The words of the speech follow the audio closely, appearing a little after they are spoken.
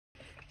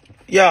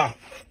Yeah,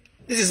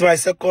 this is my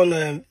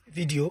second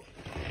video.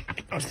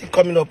 I'm still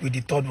coming up with the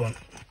third one.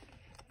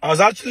 I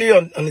was actually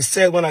on the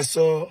set when I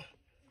saw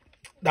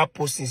that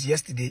post since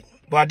yesterday,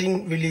 but I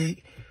didn't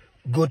really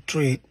go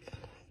through it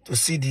to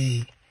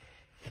see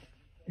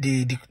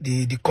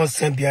the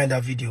concept behind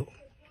that video.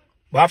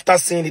 But after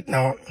seeing it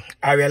now,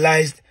 I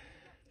realized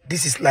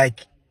this is like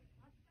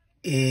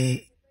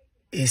a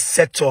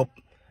setup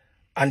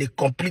and a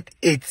complete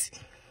hate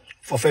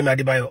for Femi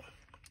Adebayo.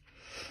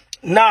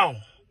 Now,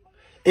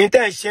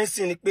 intention,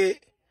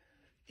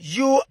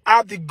 you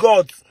have the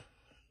guts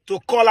to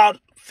call out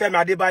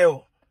Femi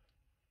Adebayo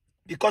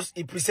because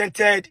he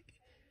presented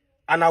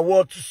an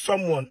award to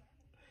someone.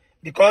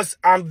 Because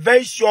I'm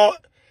very sure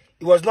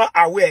he was not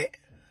aware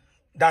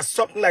that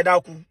something like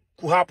that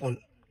could happen.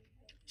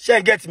 She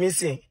ain't get me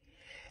saying.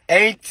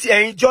 And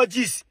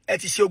judges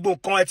eti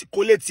shogbo kan eti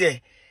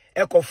collate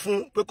e ko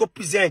fun pe ko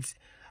present.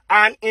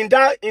 And in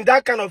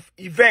that kind of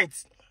event,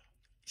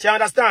 she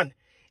understand?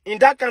 In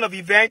that kind of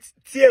event,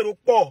 ti ero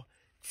po,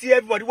 ti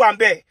everybody wan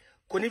be,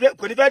 ko ni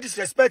be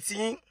disrespect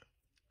yin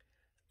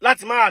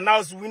láti ma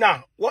announce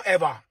winner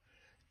whatever.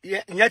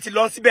 Ìyẹn ti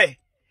lọ síbẹ̀.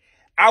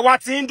 Our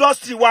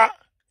industry wa,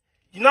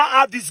 you now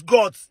have this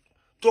guts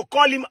to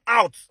call him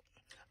out.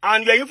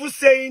 And you're even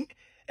saying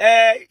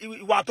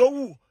ìwà tó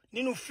wù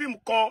nínú film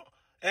kan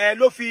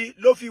ló fi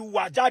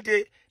wà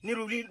jáde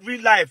nínú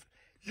real life.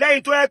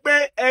 Lẹ́yìn tó yẹ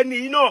pé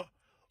ẹni náà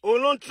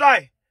òun ló ń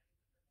try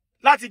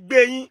láti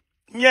gbé yín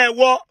yẹn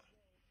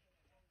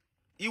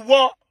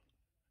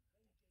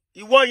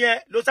ìwọ yẹn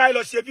ló sáré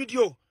lọ ṣe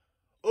fídíò.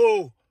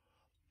 Oh,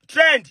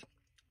 trend.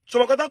 So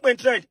what can happen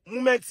trend?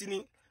 Moment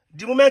ni.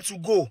 The moment to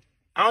go,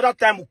 another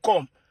time will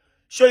come.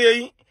 Show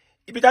you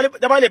if you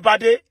dabale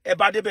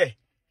bade be.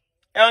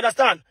 I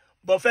understand.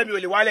 But Femi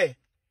ole wale.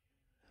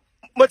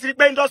 Mo ti rí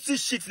pé industry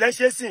shit lẹ́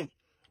ṣe sin.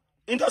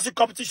 Industry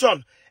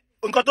competition.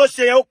 Nǹkan tó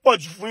ṣe yẹn ó pọ̀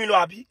jù fún yín lọ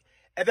àbí.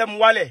 Ẹ fẹ́ mú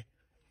wálẹ̀.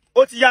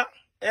 Ó ti yá.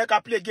 Ẹ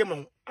ká play game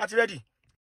on. Are you ready?